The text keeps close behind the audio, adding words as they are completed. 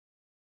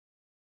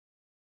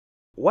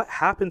what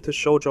happened to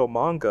shoujo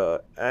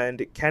manga,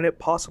 and can it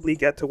possibly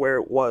get to where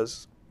it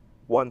was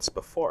once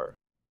before?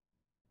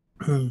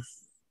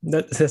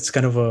 That's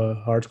kind of a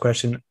hard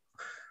question.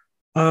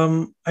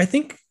 I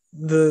think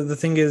the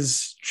thing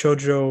is,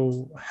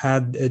 shoujo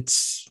had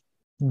its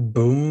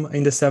boom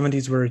in the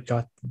 70s where it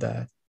got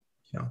that,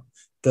 you know,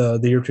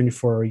 the year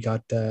 24, it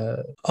got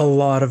a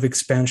lot of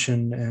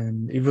expansion,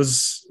 and it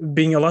was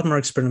being a lot more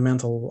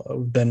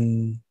experimental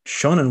than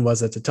shonen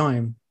was at the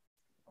time.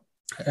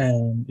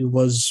 And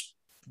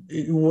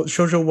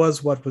shoujo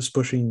was what was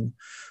pushing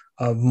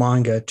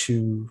manga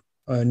to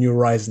new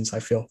horizons, I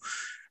feel.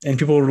 And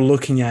people were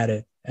looking at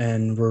it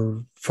and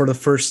were, for the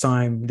first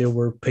time, they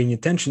were paying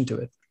attention to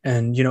it.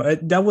 And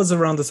that was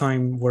around the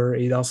time where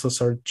it also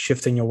started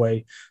shifting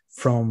away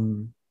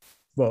from,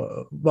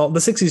 the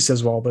 60s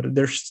as well, but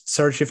they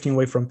started shifting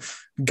away from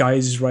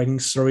guys writing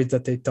stories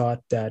that they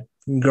thought that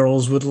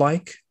girls would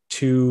like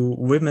to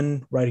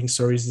women writing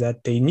stories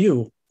that they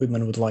knew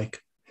women would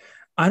like.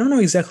 I don't know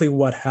exactly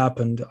what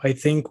happened. I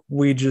think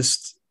we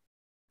just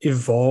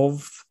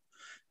evolved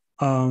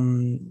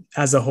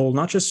as a whole,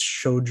 not just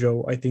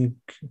shoujo. I think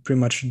pretty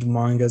much the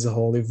manga as a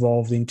whole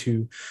evolved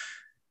into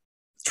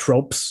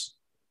tropes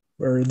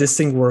where this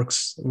thing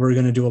works. We're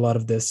gonna do a lot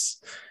of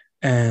this,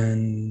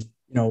 and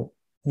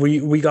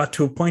we got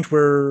to a point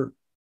where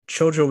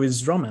shoujo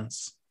is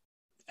romance,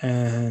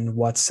 and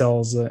what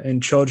sells in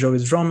shoujo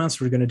is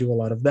romance. We're gonna do a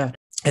lot of that.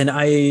 And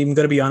I'm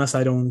gonna be honest,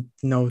 I don't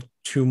know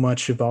too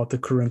much about the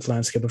current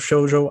landscape of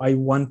shoujo. I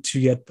want to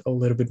get a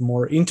little bit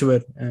more into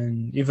it,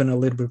 and even a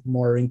little bit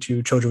more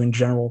into shoujo in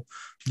general,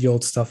 the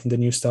old stuff and the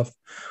new stuff.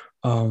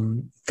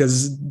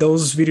 Because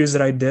those videos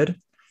that I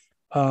did,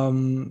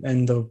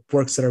 and the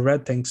works that I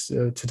read, thanks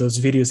to those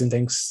videos and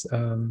thanks,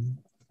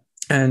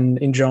 and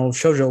in general,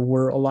 shoujo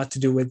were a lot to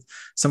do with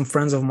some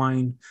friends of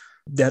mine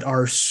that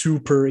are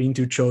super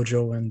into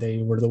shoujo, and they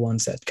were the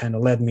ones that kind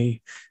of led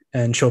me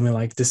and showed me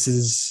like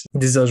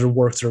these other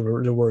works that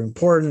were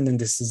important, and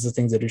this is the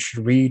things that you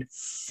should read.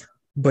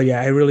 But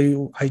yeah,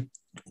 I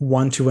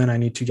want to, and I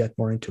need to get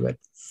more into it.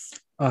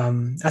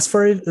 As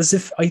far as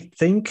if I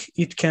think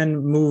it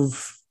can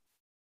move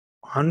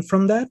on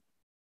from that,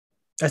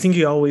 I think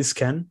you always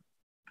can.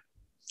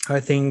 I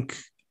think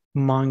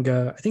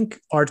I think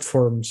art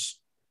forms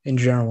in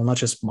general, not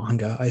just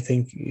manga, I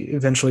think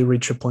eventually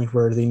reach a point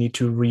where they need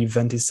to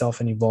reinvent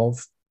itself and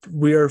evolve.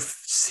 We are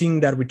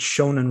seeing that with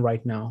shonen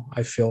right now,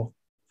 I feel.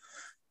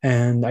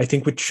 And I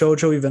think with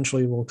shoujo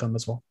eventually will come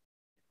as well.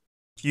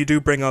 You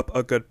do bring up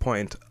a good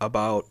point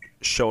about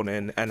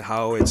shonen and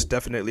how it's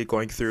definitely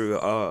going through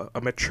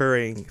a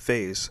maturing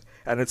phase,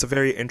 and it's a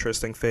very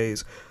interesting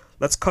phase.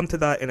 Let's come to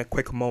that in a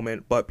quick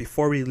moment, but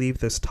before we leave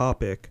this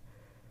topic,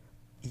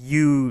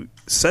 you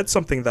said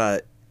something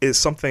that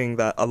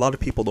a lot of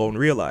people don't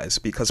realize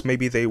because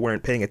maybe they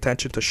weren't paying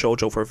attention to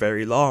shoujo for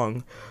very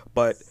long,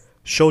 but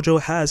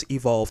shoujo has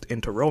evolved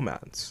into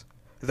romance.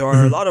 There are a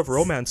Mm-hmm. lot of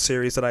romance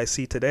series that I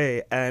see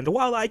today, and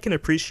while I can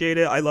appreciate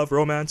it, I love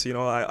romance.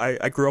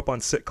 I grew up on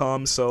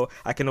sitcoms, so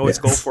I can always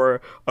Yeah. go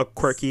for a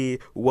quirky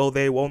will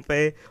they, won't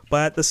they.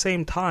 But at the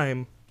same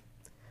time,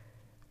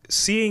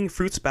 seeing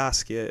Fruits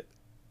Basket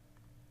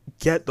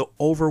get the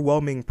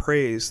overwhelming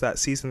praise that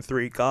season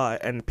 3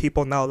 got and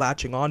people now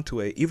latching onto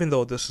it even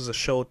though this is a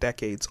show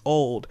decades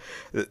old.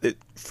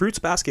 Fruits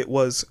Basket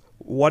was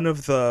one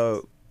of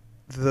the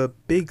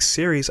big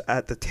series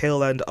at the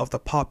tail end of the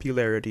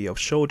popularity of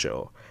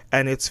shoujo,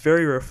 and it's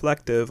very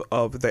reflective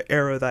of the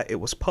era that it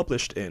was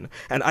published in.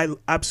 And I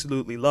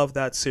absolutely love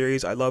that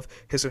series. I love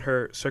His and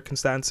Her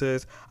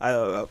Circumstances,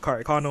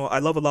 Karikano. I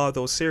love a lot of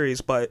those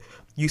series, but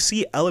you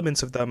see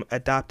elements of them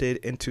adapted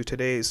into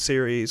today's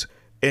series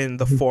in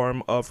the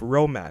form of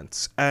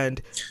romance.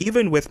 And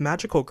even with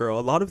Magical Girl,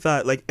 a lot of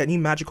that, like any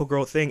Magical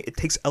Girl thing, it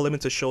takes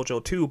elements of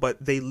shoujo too, but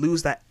they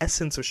lose that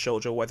essence of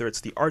shoujo, whether it's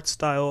the art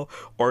style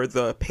or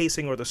the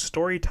pacing or the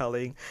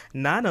storytelling.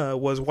 Nana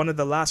was one of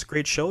the last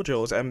great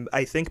shoujos, and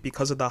I think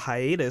because of the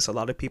hiatus, a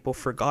lot of people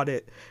forgot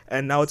it,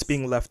 and now it's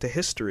being left to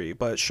history.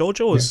 But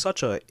shoujo is Yeah.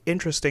 such a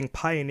interesting,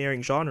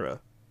 pioneering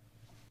genre.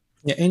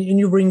 Yeah. And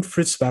you bring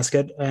Fruits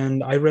Basket,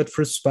 and I read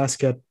Fruits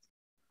Basket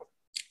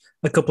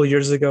a couple of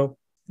years ago.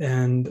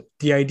 And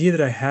the idea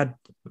that I had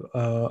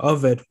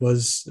of it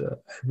was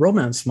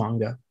romance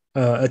manga,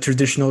 a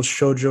traditional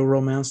shoujo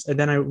romance. And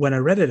then when I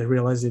read it, I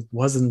realized it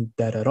wasn't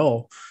that at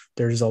all.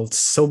 There's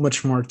so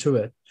much more to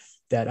it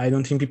that I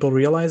don't think people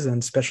realize,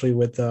 and especially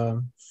with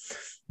the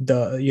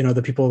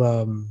people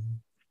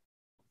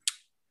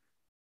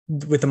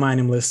with the my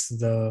name list,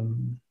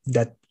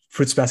 that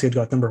Fruits Basket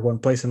got number one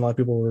place, and a lot of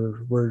people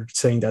were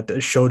saying that the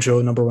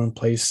shoujo number one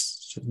place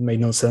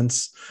made no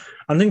sense.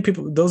 I don't think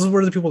people those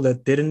were the people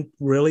that didn't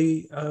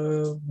really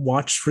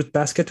watch Fruit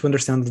Basket to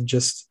understand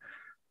just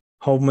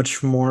how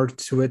much more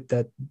to it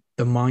that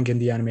the manga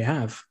and the anime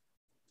have.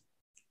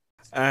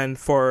 And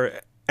for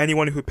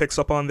anyone who picks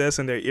up on this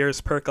and their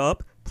ears perk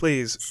up,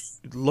 please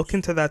look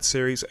into that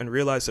series and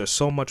realize there's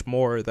so much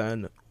more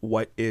than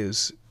what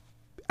is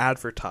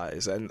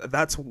advertised. And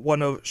that's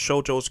one of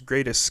shoujo's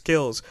greatest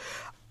skills.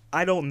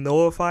 I don't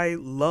know if I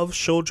love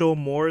shoujo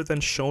more than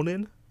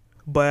shonen,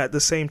 But at the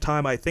same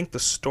time, I think the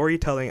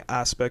storytelling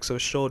aspects of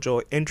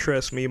shoujo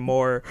interest me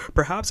more,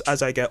 perhaps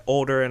as I get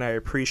older and I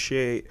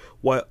appreciate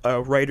what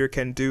a writer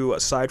can do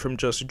aside from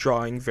just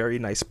drawing very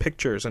nice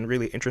pictures and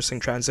really interesting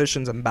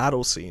transitions and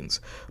battle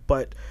scenes.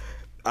 But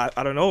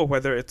I don't know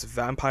whether it's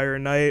Vampire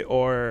Knight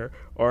or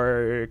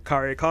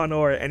Karikano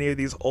or any of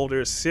these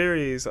older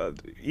series,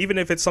 even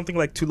if it's something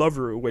like To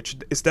Loveru, which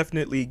is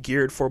definitely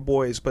geared for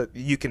boys, but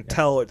you can Yeah.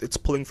 tell it's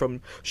pulling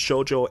from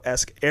shoujo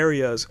esque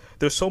areas.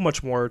 There's so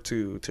much more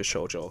to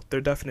shoujo.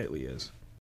 There definitely is.